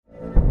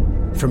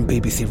From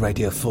BBC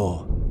Radio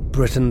 4,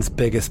 Britain's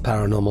biggest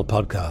paranormal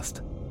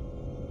podcast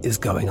is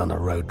going on a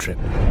road trip.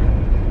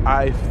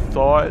 I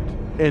thought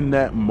in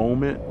that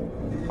moment,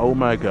 oh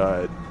my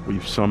God,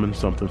 we've summoned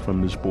something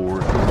from this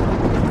board.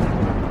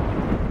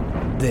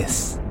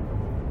 This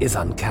is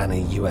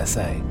Uncanny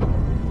USA.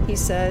 He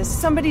says,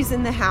 somebody's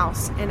in the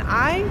house, and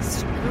I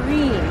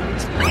screamed.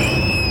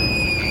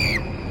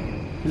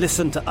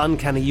 Listen to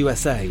Uncanny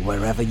USA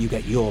wherever you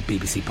get your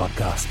BBC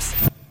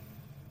podcasts,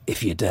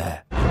 if you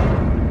dare.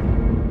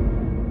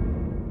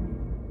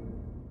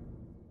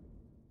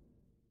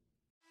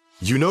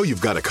 You know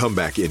you've got a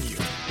comeback in you.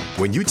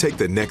 When you take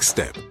the next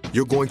step,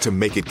 you're going to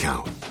make it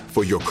count.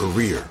 For your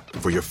career,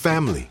 for your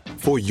family,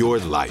 for your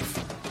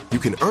life. You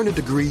can earn a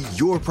degree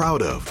you're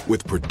proud of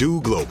with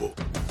Purdue Global.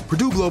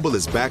 Purdue Global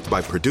is backed by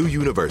Purdue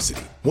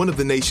University, one of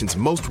the nation's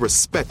most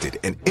respected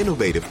and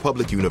innovative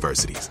public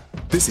universities.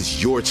 This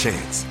is your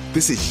chance.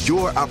 This is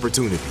your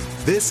opportunity.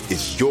 This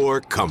is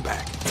your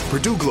comeback.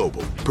 Purdue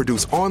Global,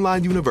 Purdue's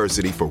online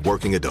university for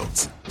working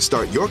adults.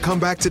 Start your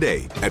comeback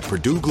today at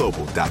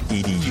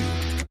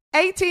purdueglobal.edu.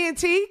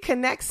 AT&T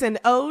connects an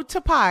ode to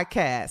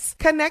podcasts.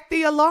 Connect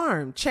the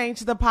alarm.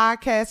 Change the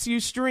podcast you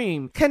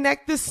stream.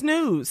 Connect the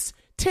snooze.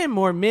 10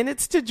 more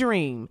minutes to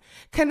dream.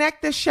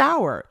 Connect the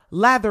shower.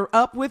 Lather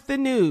up with the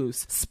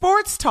news.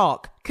 Sports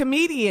talk,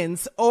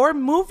 comedians, or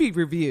movie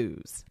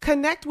reviews.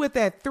 Connect with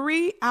that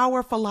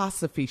 3-hour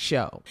philosophy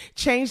show.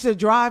 Change the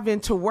drive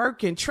into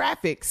work in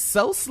traffic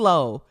so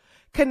slow.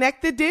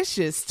 Connect the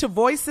dishes to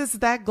voices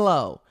that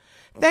glow.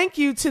 Thank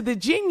you to the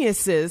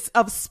geniuses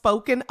of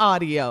spoken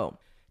audio.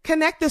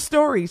 Connect the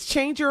stories,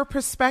 change your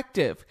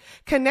perspective.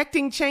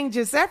 Connecting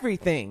changes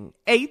everything.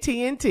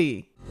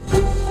 AT&T.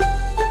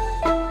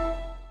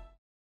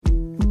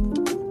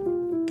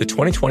 The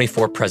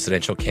 2024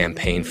 presidential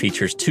campaign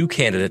features two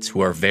candidates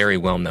who are very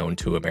well known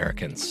to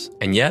Americans.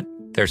 And yet,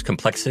 there's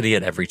complexity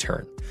at every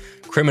turn.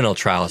 Criminal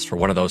trials for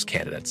one of those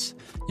candidates.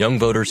 Young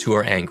voters who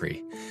are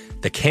angry.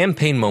 The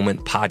Campaign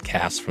Moment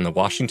podcast from the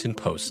Washington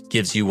Post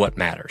gives you what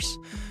matters.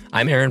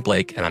 I'm Aaron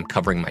Blake, and I'm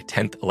covering my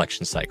 10th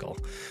election cycle.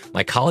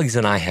 My colleagues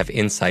and I have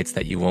insights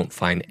that you won't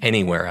find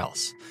anywhere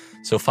else.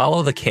 So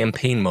follow The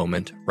Campaign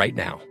Moment right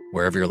now,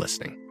 wherever you're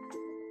listening.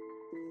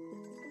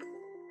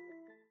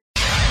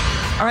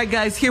 All right,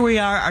 guys, here we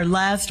are, our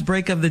last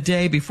break of the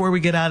day. Before we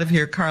get out of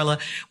here, Carla,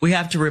 we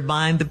have to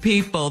remind the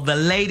people, the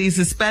ladies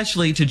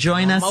especially, to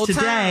join us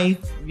today.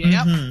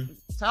 Yep.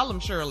 Tell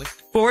them, Shirley.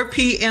 4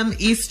 p.m.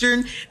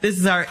 Eastern. This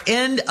is our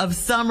end of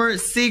summer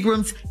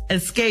Seagram's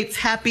Escapes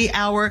Happy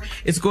Hour.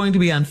 It's going to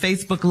be on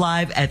Facebook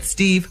Live at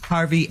Steve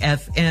Harvey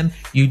FM.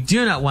 You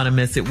do not want to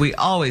miss it. We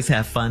always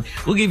have fun.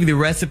 We'll give you the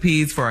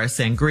recipes for our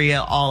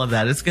sangria, all of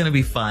that. It's going to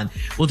be fun.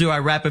 We'll do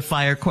our rapid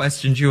fire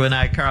questions, you and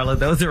I, Carla.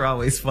 Those are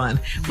always fun.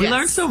 We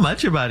learn so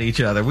much about each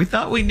other. We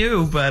thought we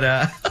knew,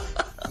 but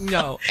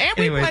no. And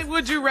we play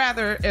Would You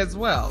Rather as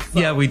well. So.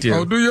 Yeah, we do.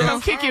 Oh, do you? Come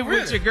kick it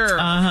with your girl.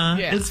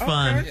 Yeah. It's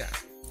fun. Okay. Yeah.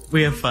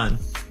 We have fun.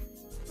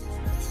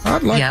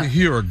 I'd like to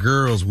hear a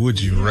girl's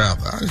Would You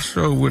Rather. I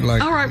sure would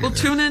like All right, to well,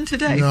 tune in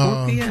today,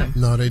 4 p.m.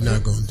 No, they're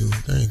not going to do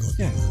it. They ain't going to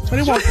do it. But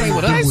they won't play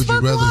with us. Would you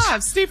rather?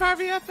 Live, Steve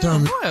Harvey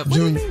FM. What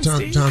do you mean,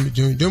 Steve? Tommy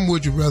Jr., them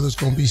Would You Rather's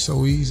going to be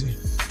so easy.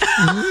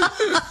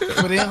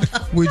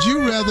 Would you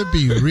rather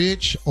be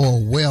rich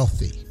or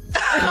wealthy?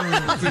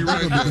 They're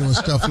going to be doing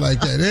stuff like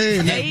that. They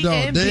ain't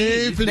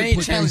finna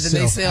put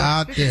themselves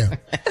out there.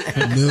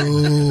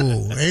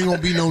 No. Ain't going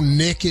to be no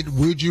naked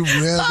Would You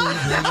Rather.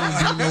 Ain't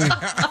going to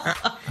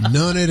be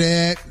none of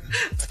that.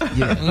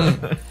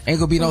 Yeah. Ain't going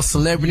to be no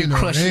celebrity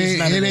crushes.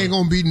 It ain't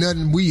going to be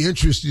nothing we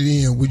interested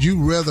in. Would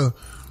you rather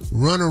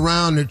run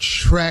around the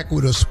track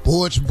with a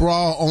sports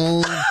bra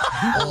on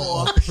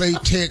or a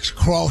Playtex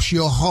cross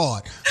your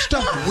heart?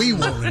 Stuff we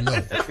want to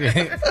know.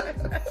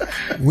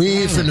 We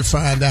ain't finna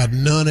find out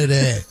none of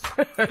that.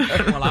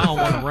 Well, I don't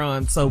want to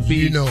run, so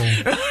be.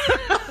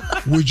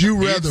 Would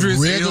you rather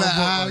regular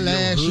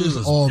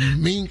eyelashes or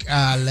mink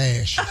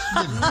eyelashes?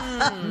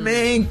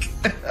 Mink.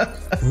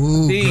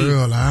 Ooh,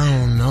 girl, I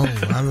don't know.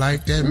 I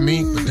like that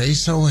mink, but they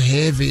so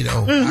heavy,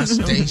 though. I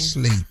stay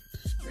asleep.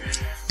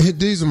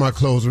 These are my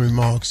closing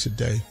remarks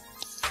today.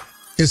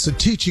 It's a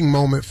teaching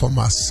moment for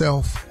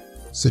myself.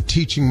 It's a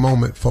teaching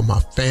moment for my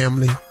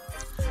family.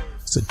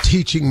 It's a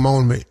teaching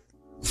moment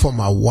for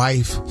my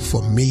wife,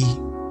 for me.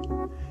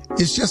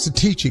 It's just a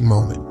teaching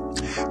moment.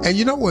 And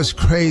you know what's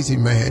crazy,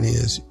 man,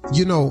 is,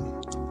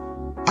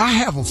 I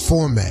have a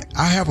format.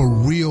 I have a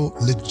real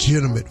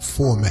legitimate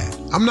format.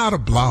 I'm not a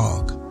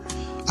blog.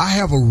 I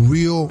have a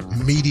real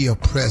media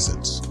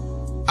presence.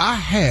 I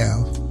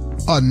have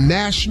a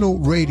national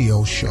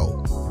radio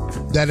show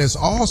that is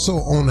also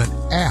on an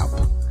app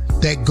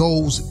that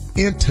goes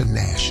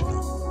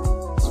international.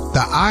 The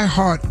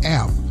iHeart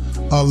app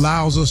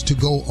allows us to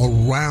go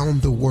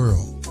around the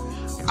world.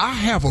 I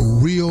have a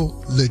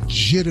real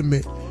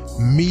legitimate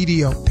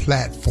media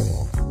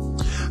platform.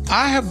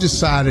 I have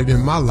decided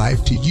in my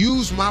life to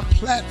use my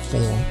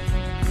platform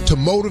to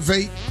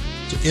motivate,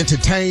 to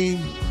entertain,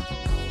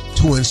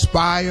 to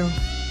inspire,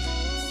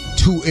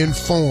 to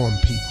inform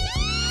people.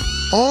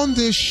 On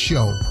this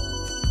show,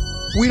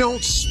 We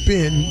don't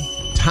spend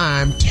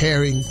time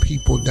tearing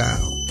people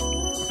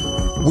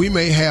down. We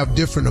may have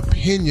different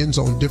opinions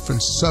on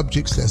different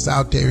subjects that's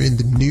out there in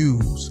the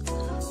news.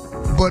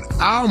 But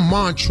our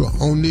mantra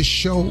on this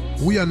show,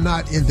 we are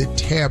not in the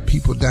tear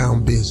people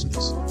down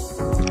business.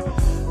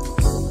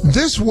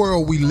 This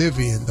world we live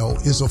in, though,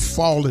 is a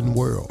fallen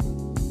world.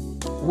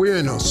 We're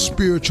in a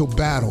spiritual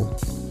battle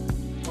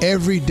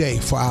every day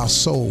for our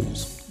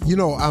souls. You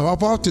know,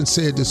 I've often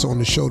said this on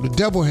the show. The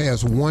devil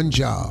has one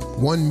job,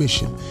 one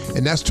mission,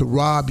 and that's to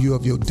rob you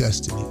of your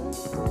destiny.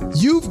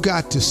 You've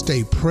got to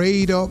stay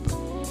prayed up.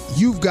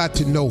 You've got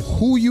to know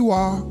who you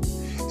are,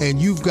 and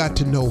you've got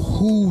to know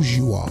whose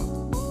you are.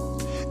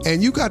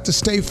 And you got to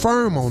stay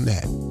firm on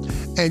that.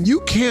 And you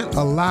can't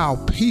allow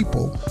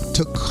people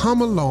to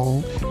come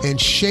along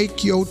and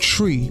shake your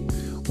tree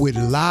with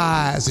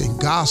lies and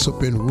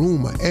gossip and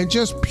rumor and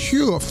just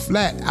pure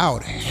flat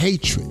out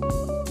hatred.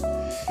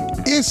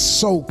 It's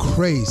so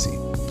crazy.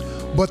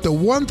 But the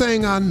one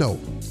thing I know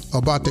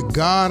about the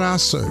God I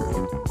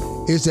serve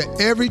is that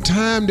every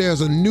time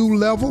there's a new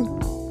level,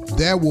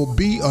 there will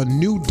be a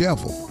new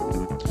devil.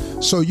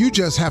 So you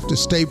just have to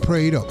stay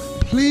prayed up.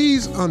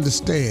 Please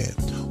understand,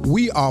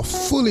 we are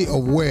fully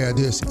aware of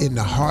this in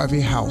the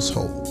Harvey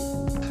household.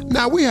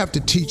 Now, we have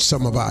to teach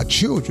some of our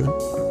children,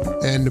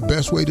 and the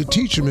best way to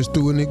teach them is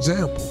through an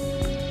example.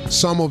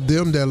 Some of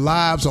them, their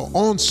lives are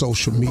on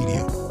social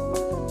media.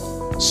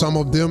 Some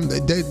of them,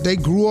 they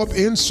grew up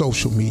in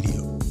social media.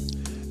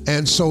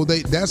 And so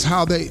that's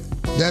how they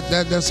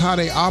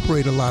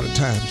operate a lot of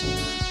times.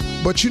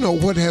 But you know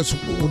what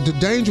the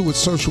danger with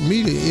social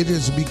media, it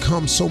has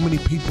become so many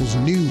people's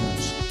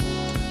news.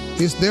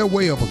 It's their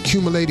way of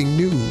accumulating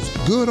news,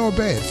 good or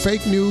bad,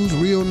 fake news,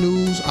 real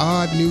news,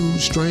 odd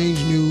news,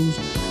 strange news,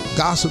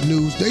 gossip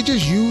news. They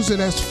just use it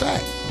as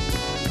fact.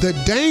 The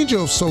danger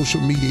of social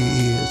media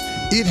is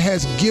it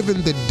has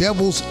given the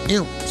devil's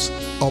imps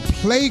a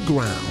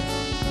playground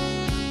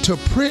to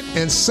print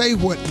and say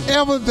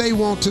whatever they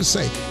want to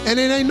say. And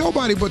it ain't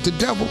nobody but the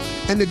devil,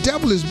 and the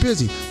devil is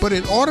busy. But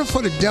in order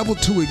for the devil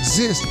to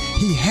exist,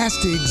 he has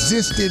to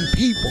exist in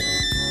people.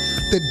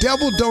 The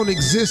devil don't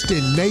exist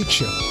in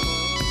nature.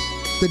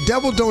 The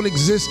devil don't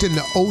exist in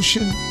the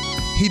ocean.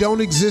 He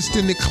don't exist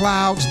in the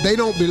clouds. They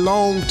don't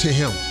belong to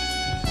him.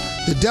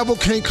 The devil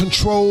can't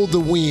control the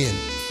wind.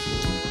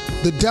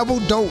 The devil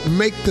don't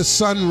make the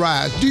sun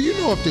rise. Do you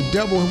know if the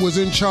devil was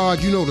in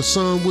charge, you know the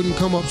sun wouldn't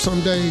come up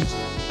some days?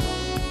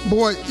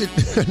 Boy,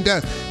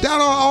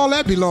 all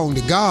that belonged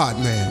to God,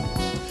 man.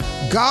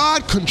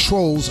 God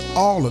controls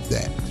all of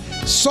that.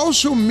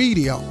 Social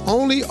media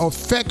only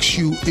affects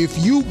you if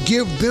you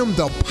give them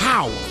the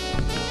power.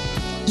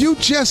 You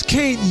just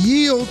can't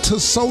yield to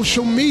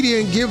social media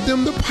and give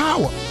them the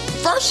power.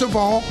 First of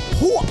all,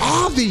 who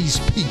are these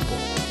people?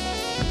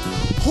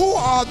 Who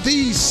are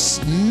these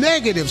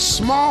negative,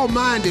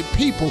 small-minded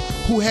people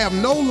who have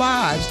no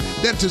lives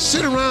than to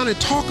sit around and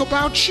talk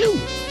about you?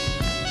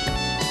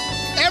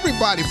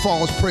 Everybody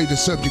falls prey to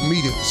social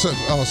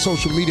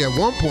media at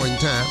one point in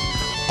time.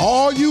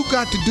 All you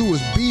got to do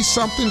is be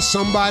something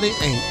somebody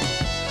ain't.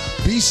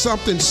 Be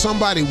something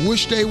somebody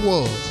wish they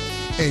was,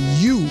 and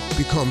you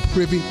become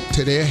privy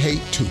to their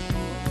hate too.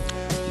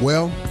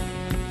 Well,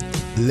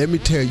 let me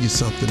tell you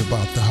something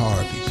about the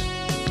Harveys.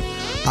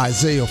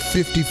 Isaiah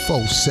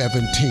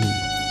 54:17.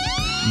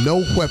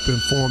 No weapon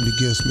formed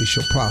against me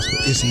shall prosper.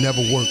 It's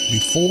never worked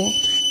before.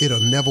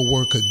 It'll never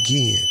work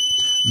again.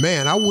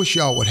 Man, I wish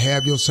y'all would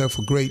have yourself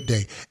a great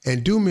day.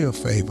 And do me a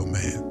favor,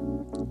 man.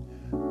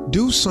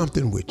 Do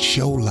something with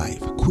your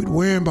life. Quit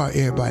worrying about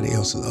everybody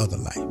else's other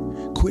life.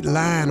 Quit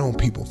lying on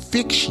people.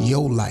 Fix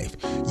your life.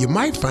 You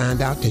might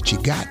find out that you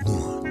got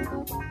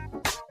one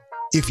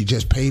if you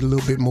just paid a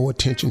little bit more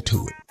attention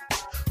to it.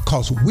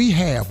 Because we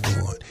have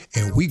one,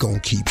 and we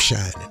going to keep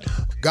shining.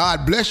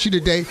 God bless you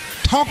today.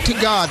 Talk to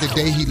God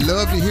today. He'd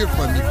love to hear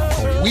from you,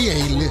 but we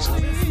ain't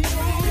listening.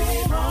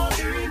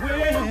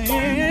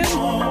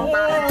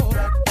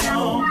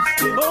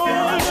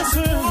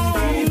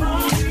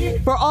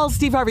 For all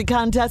Steve Harvey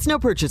contests, no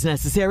purchase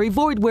necessary,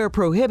 void where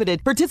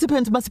prohibited.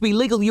 Participants must be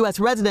legal U.S.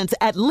 residents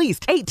at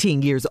least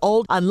 18 years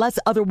old unless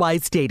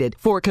otherwise stated.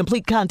 For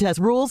complete contest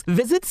rules,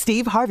 visit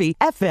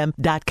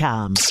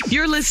SteveHarveyFM.com.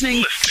 You're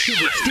listening to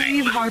the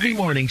Steve Harvey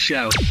Morning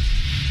Show.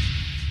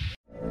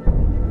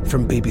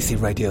 From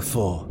BBC Radio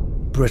 4,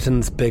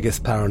 Britain's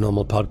biggest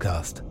paranormal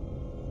podcast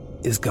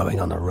is going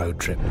on a road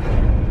trip.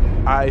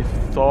 I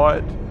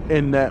thought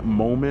in that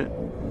moment,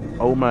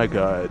 oh my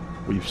God,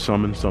 we've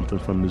summoned something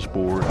from this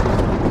board.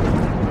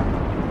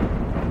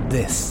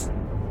 This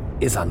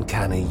is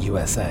Uncanny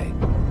USA.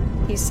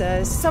 He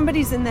says,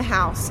 somebody's in the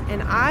house,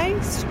 and I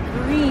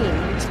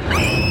screamed.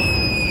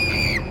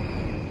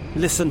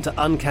 Listen to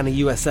Uncanny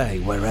USA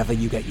wherever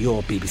you get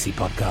your BBC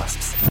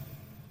podcasts,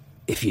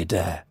 if you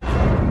dare.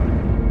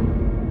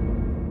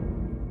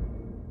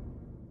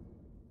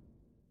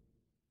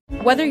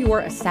 Whether you're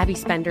a savvy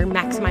spender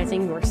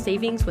maximizing your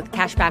savings with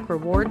cashback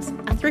rewards,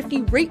 a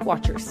thrifty rate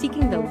watcher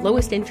seeking the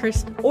lowest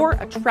interest, or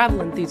a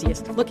travel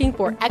enthusiast looking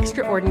for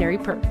extraordinary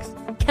perks,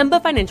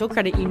 Kemba Financial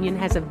Credit Union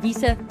has a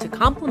visa to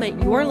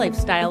complement your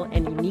lifestyle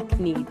and unique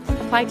needs.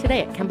 Apply today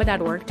at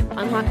Kemba.org to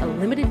unlock a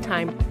limited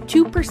time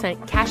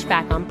 2% cash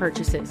back on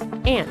purchases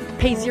and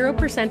pay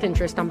 0%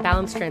 interest on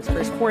balance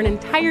transfers for an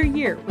entire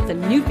year with a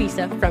new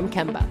visa from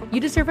Kemba. You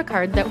deserve a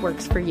card that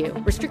works for you.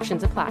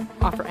 Restrictions apply.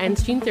 Offer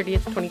ends June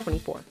 30th,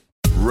 2024.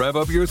 Rev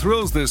up your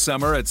thrills this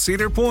summer at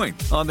Cedar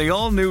Point on the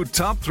all-new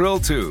Top Thrill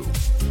 2.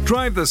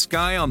 Drive the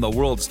sky on the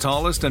world's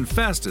tallest and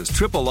fastest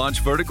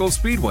triple-launch vertical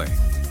speedway.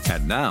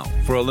 And now,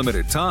 for a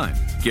limited time,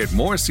 get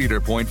more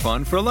Cedar Point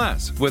fun for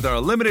less with our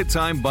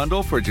limited-time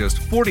bundle for just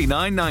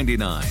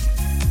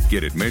 $49.99.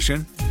 Get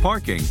admission,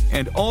 parking,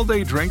 and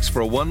all-day drinks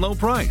for one low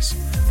price.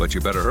 But you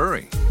better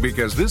hurry,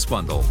 because this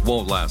bundle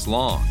won't last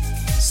long.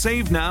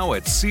 Save now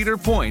at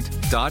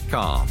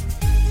cedarpoint.com.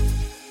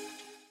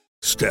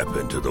 Step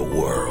into the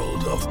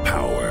world of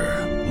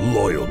power,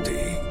 loyalty,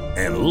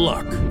 and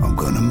luck. I'm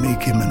gonna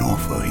make him an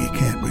offer he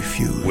can't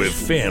refuse. With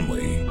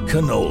family,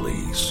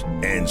 cannolis,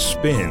 and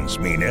spins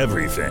mean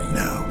everything.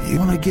 Now, you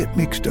wanna get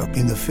mixed up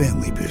in the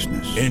family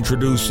business.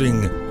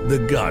 Introducing The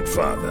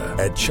Godfather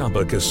at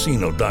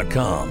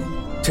ChumbaCasino.com.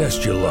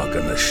 Test your luck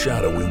in the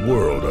shadowy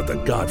world of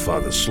The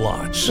Godfather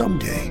slot.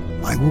 Someday,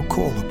 I will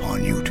call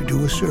upon you to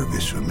do a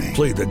service for me.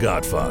 Play The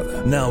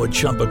Godfather, now at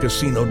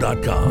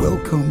ChumbaCasino.com.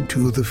 Welcome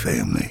to the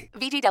family.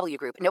 VGW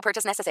Group. No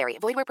purchase necessary.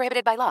 Void where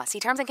prohibited by law. See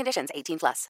terms and conditions. 18+.